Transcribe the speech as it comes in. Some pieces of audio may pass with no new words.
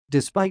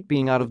Despite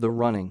being out of the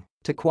running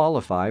to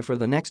qualify for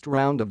the next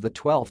round of the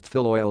 12th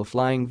Filoil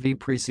Flying V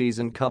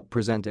Preseason Cup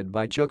presented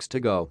by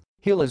Chooks-to-Go,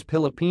 Gilas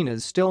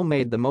Pilipinas still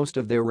made the most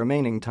of their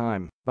remaining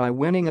time by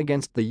winning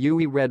against the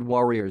UE Red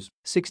Warriors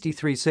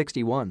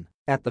 63-61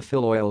 at the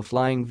Filoil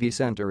Flying V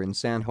Center in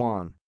San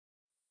Juan.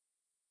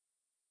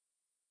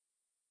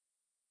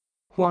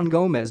 Juan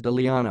Gomez De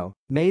Liaño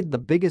made the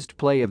biggest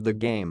play of the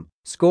game,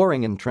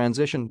 scoring in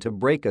transition to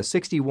break a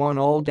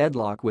 61-all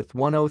deadlock with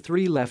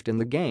 1:03 left in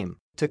the game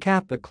to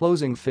cap a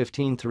closing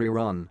 15-3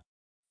 run.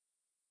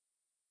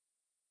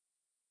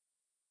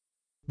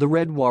 The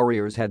Red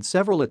Warriors had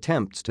several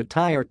attempts to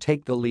tie or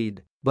take the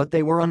lead, but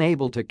they were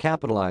unable to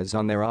capitalize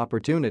on their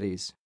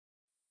opportunities.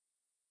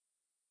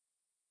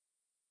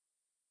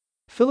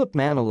 Phillip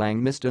Manalang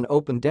missed an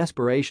open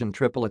desperation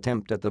triple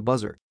attempt at the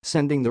buzzer,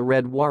 sending the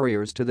Red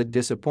Warriors to the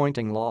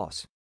disappointing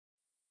loss.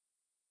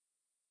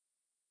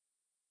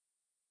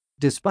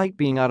 Despite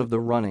being out of the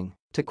running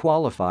to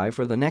qualify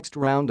for the next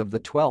round of the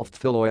 12th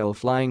Filoil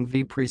Flying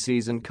V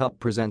Preseason Cup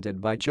presented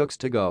by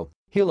Chooks-to-Go,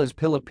 Gilas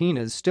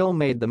Pilipinas still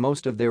made the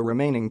most of their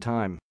remaining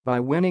time by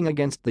winning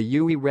against the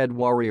UE Red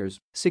Warriors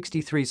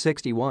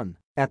 63-61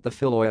 at the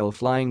Filoil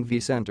Flying V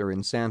Center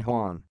in San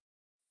Juan.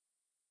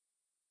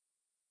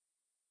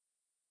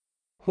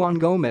 Juan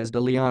Gomez De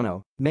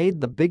Liaño made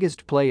the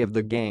biggest play of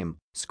the game,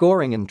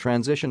 scoring in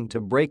transition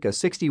to break a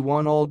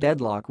 61-all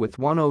deadlock with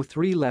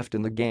 1:03 left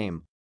in the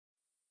game.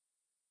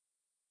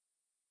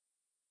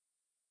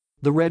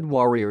 The Red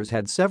Warriors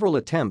had several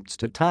attempts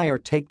to tie or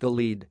take the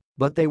lead,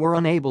 but they were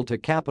unable to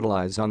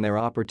capitalize on their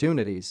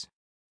opportunities.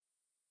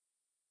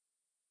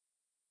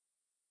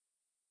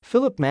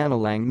 Phillip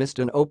Manalang missed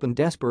an open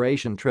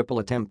desperation triple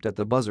attempt at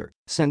the buzzer,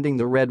 sending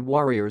the Red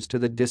Warriors to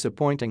the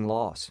disappointing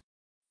loss.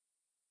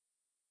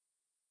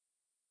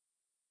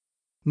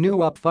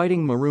 New up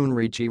fighting Maroon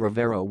Richie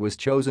Rivero was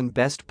chosen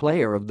best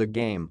player of the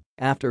game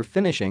after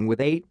finishing with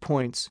 8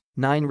 points,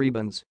 9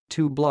 rebounds,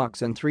 2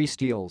 blocks and 3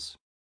 steals.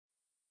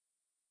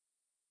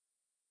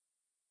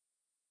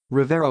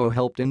 Rivero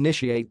helped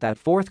initiate that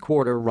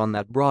fourth-quarter run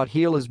that brought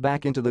Gilas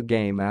back into the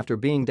game after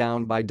being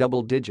down by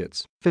double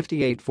digits,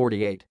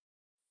 58-48.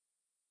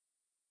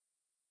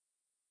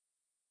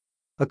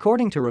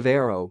 According to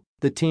Rivero,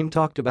 the team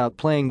talked about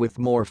playing with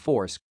more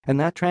force, and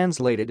that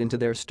translated into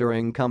their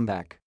stirring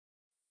comeback.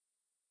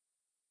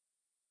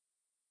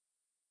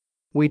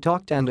 "We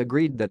talked and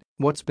agreed that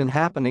what's been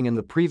happening in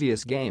the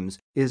previous games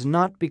is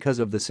not because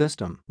of the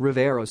system,"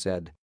 Rivero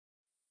said.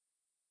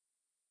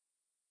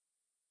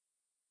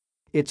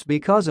 "It's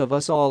because of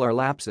us, all our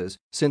lapses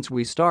since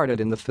we started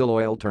in the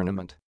Filoil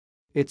tournament.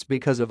 It's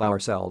because of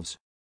ourselves.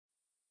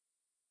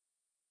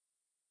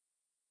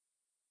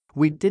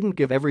 We didn't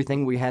give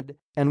everything we had,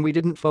 and we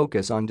didn't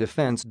focus on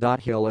defense."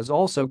 Gilas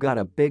also got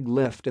a big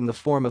lift in the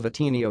form of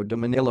Ateneo de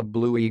Manila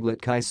Blue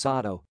Eaglet Kai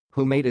Sato,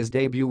 who made his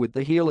debut with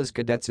the Gilas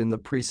Cadets in the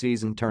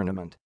preseason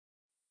tournament.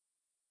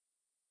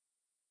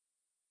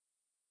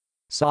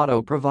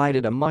 Sato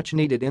provided a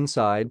much-needed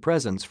inside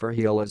presence for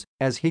Gilas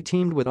as he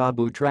teamed with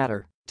Abu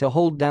Tratter to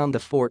hold down the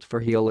fort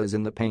for Gilas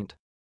in the paint.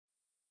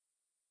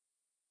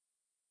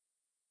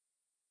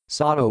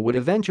 Sato would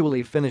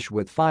eventually finish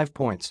with 5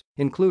 points,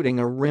 including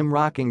a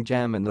rim-rocking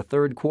jam in the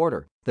third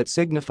quarter that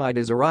signified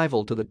his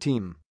arrival to the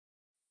team.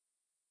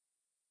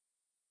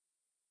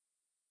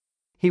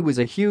 "He was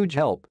a huge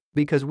help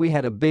because we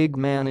had a big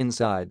man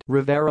inside,"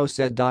 Rivero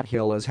said.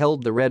 Gilas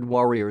held the Red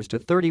Warriors to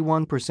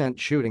 31%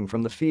 shooting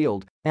from the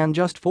field and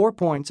just 4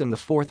 points in the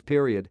fourth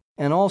period,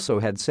 and also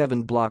had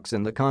 7 blocks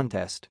in the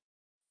contest.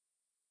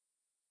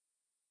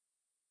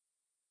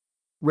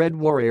 Red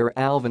Warrior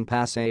Alvin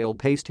Pasale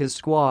paced his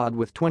squad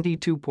with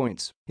 22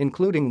 points,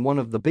 including one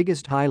of the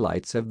biggest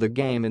highlights of the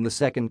game in the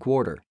second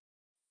quarter.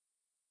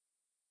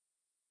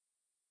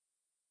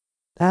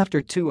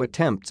 After 2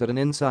 attempts at an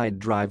inside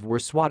drive were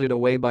swatted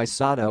away by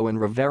Sato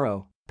and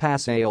Rivero,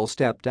 Pasale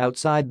stepped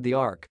outside the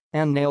arc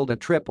and nailed a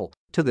triple,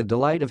 to the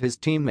delight of his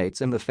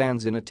teammates and the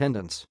fans in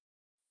attendance.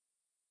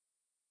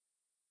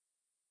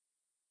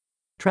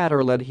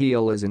 Tratter led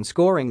Gilas in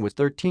scoring with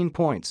 13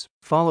 points,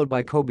 followed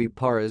by Kobe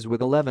Parras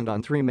with 11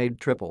 on 3 made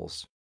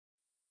triples.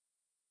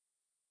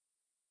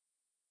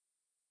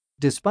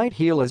 Despite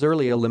Gilas'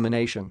 early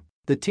elimination,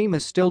 the team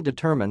is still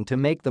determined to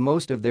make the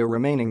most of their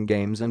remaining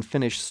games and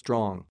finish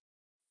strong.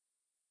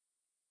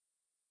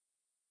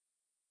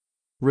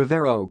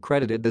 Rivero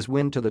credited this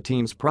win to the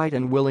team's pride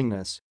and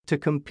willingness to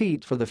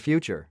compete for the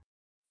future.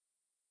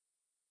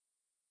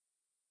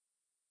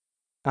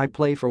 "I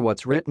play for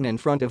what's written in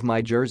front of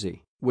my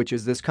jersey, which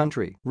is this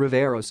country,"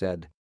 Rivero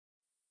said.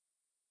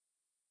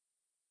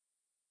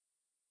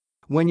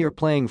 "When you're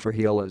playing for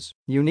Gilas,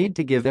 you need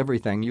to give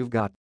everything you've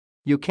got.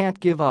 You can't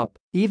give up,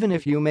 even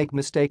if you make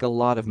a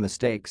lot of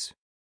mistakes."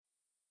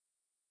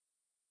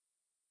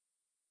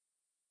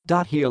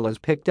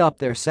 Gilas picked up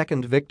their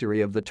second victory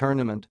of the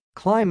tournament,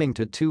 climbing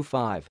to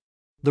 2-5.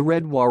 The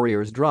Red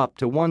Warriors dropped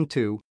to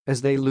 1-2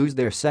 as they lose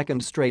their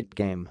second straight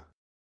game.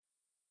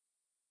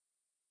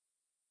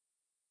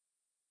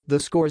 The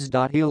scores.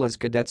 Gilas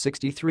Cadets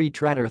 63,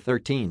 Tratter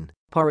 13,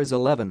 Parras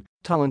 11,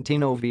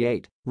 Tolentino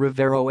V8,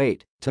 Rivero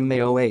 8,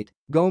 Tomeo 8,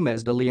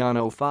 Gomez De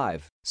Liaño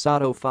 5,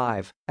 Sato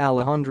 5,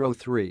 Alejandro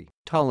 3,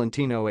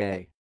 Tolentino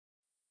A.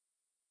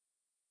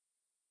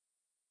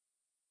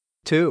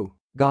 2.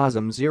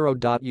 Gazam 0.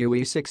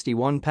 UE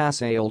 61,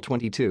 Paseo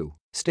 22,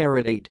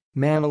 Starrett 8,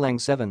 Manalang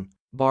 7,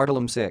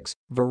 Bartolom 6,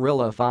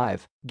 Varilla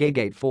 5,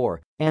 Gagate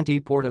 4,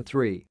 Antiporta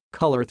 3,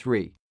 Color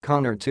 3,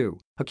 Connor 2,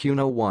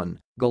 Hacuno 1,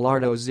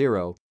 Gallardo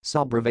 0,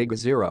 Sabravega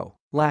 0,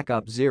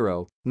 Lacup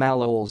 0,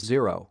 Malool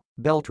 0,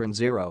 Beltran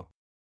 0.